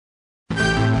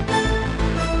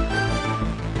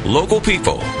Local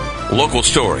people, local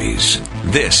stories.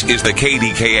 This is the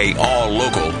KDKA All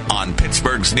Local on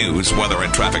Pittsburgh's news, weather,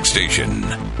 and traffic station.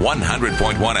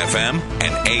 100.1 FM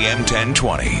and AM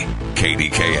 1020.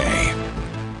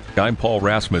 KDKA. I'm Paul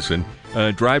Rasmussen.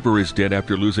 A driver is dead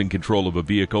after losing control of a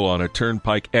vehicle on a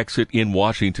turnpike exit in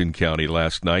Washington County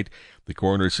last night. The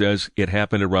coroner says it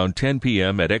happened around 10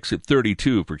 p.m. at exit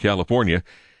 32 for California.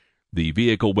 The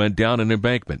vehicle went down an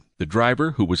embankment. The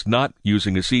driver, who was not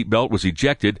using a seatbelt, was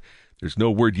ejected. There's no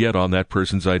word yet on that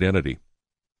person's identity.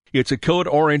 It's a Code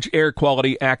Orange Air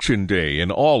Quality Action Day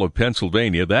in all of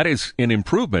Pennsylvania. That is an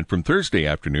improvement from Thursday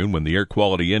afternoon when the air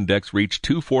quality index reached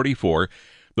 244,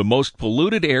 the most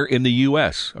polluted air in the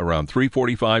U.S., around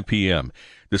 3:45 p.m.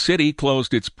 The city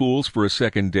closed its pools for a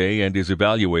second day and is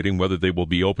evaluating whether they will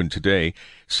be open today.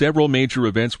 Several major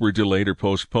events were delayed or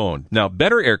postponed. Now,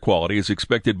 better air quality is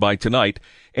expected by tonight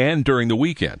and during the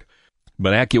weekend.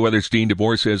 But AccuWeather's Dean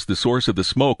DeVore says the source of the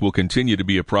smoke will continue to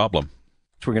be a problem.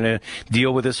 We're going to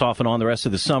deal with this off and on the rest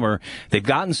of the summer. They've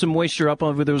gotten some moisture up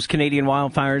over those Canadian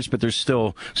wildfires, but there's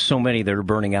still so many that are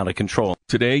burning out of control.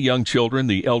 Today, young children,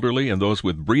 the elderly, and those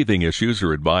with breathing issues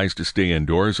are advised to stay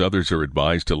indoors. Others are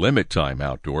advised to limit time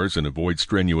outdoors and avoid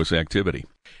strenuous activity.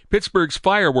 Pittsburgh's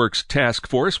Fireworks Task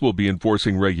Force will be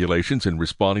enforcing regulations and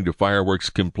responding to fireworks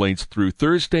complaints through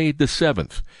Thursday the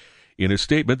 7th. In a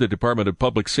statement, the Department of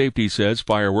Public Safety says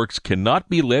fireworks cannot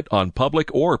be lit on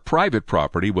public or private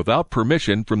property without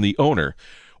permission from the owner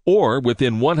or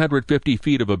within 150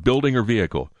 feet of a building or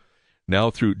vehicle. Now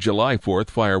through July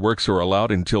 4th, fireworks are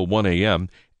allowed until 1 a.m.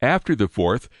 After the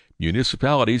 4th,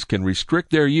 municipalities can restrict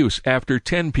their use after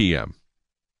 10 p.m.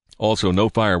 Also, no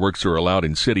fireworks are allowed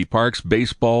in city parks,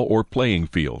 baseball, or playing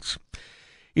fields.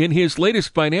 In his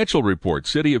latest financial report,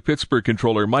 City of Pittsburgh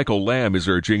Controller Michael Lamb is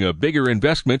urging a bigger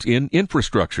investment in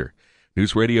infrastructure.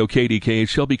 News Radio KDK's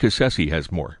Shelby Cassesi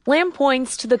has more. Lamb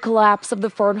points to the collapse of the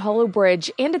Fern Hollow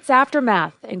Bridge and its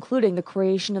aftermath, including the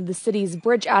creation of the city's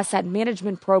Bridge Asset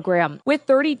Management Program. With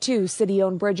 32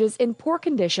 city-owned bridges in poor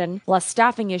condition, plus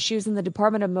staffing issues in the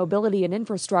Department of Mobility and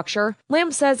Infrastructure,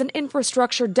 Lamb says an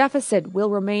infrastructure deficit will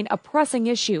remain a pressing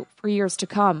issue for years to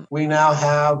come. We now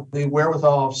have the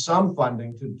wherewithal of some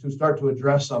funding to start to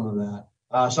address some of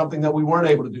that, something that we weren't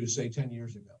able to do, say, 10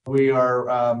 years ago. We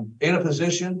are in a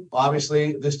position,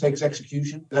 obviously, this takes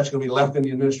execution. That's going to be left in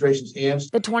the administration's hands.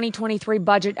 The 2023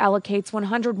 budget allocates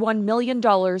 $101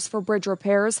 million for bridge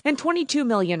repairs and $22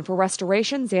 million for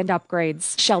restorations and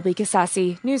upgrades. Shelby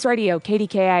Cassesi, News Radio,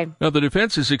 KDKA. Now, the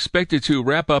defense is expected to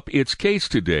wrap up its case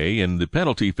today in the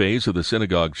penalty phase of the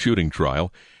synagogue shooting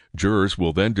trial. Jurors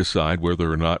will then decide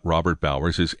whether or not Robert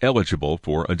Bowers is eligible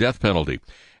for a death penalty.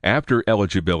 After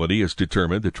eligibility is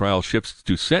determined, the trial shifts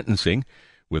to sentencing,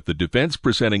 with the defense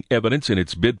presenting evidence in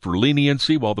its bid for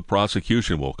leniency while the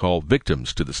prosecution will call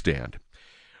victims to the stand.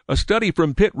 A study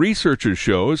from Pitt researchers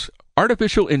shows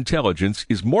artificial intelligence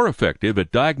is more effective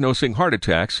at diagnosing heart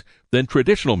attacks than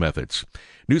traditional methods.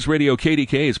 News Radio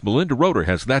KDK's Melinda Roeder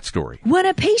has that story. When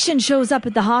a patient shows up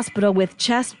at the hospital with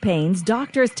chest pains,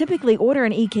 doctors typically order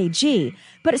an EKG,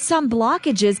 but some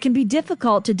blockages can be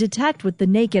difficult to detect with the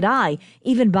naked eye,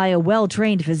 even by a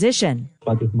well-trained physician.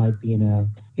 But it might be in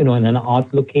an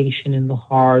odd location in the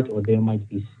heart, or there might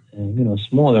be,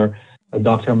 smaller. A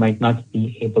doctor might not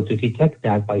be able to detect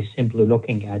that by simply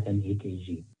looking at an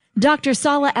EKG. Dr.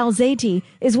 Salah Al-Zaiti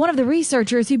is one of the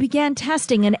researchers who began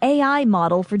testing an AI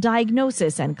model for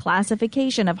diagnosis and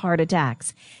classification of heart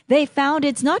attacks. They found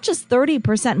it's not just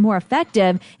 30% more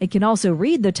effective, it can also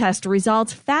read the test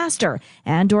results faster,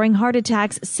 and during heart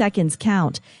attacks, seconds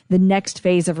count. The next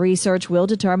phase of research will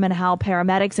determine how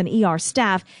paramedics and ER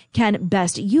staff can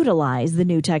best utilize the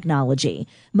new technology.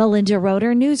 Melinda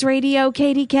Roeder, News Radio,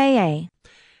 KDKA.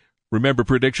 Remember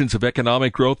predictions of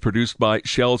economic growth produced by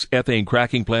Shell's ethane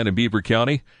cracking plant in Beaver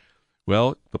County?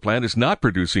 Well, the plant is not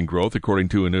producing growth, according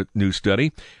to a new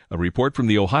study. A report from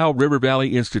the Ohio River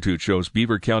Valley Institute shows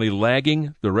Beaver County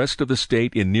lagging the rest of the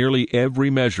state in nearly every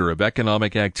measure of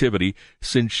economic activity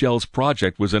since Shell's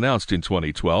project was announced in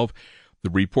 2012. The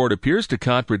report appears to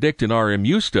contradict an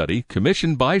RMU study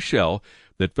commissioned by Shell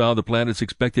that found the plant is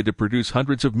expected to produce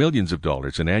hundreds of millions of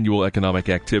dollars in annual economic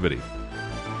activity.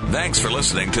 Thanks for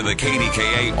listening to the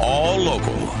KDKA All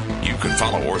Local. You can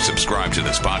follow or subscribe to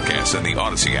this podcast in the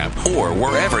Odyssey app or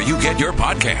wherever you get your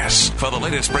podcasts. For the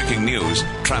latest breaking news,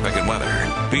 traffic, and weather,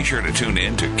 be sure to tune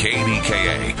in to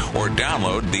KDKA or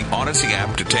download the Odyssey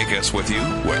app to take us with you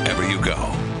wherever you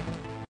go.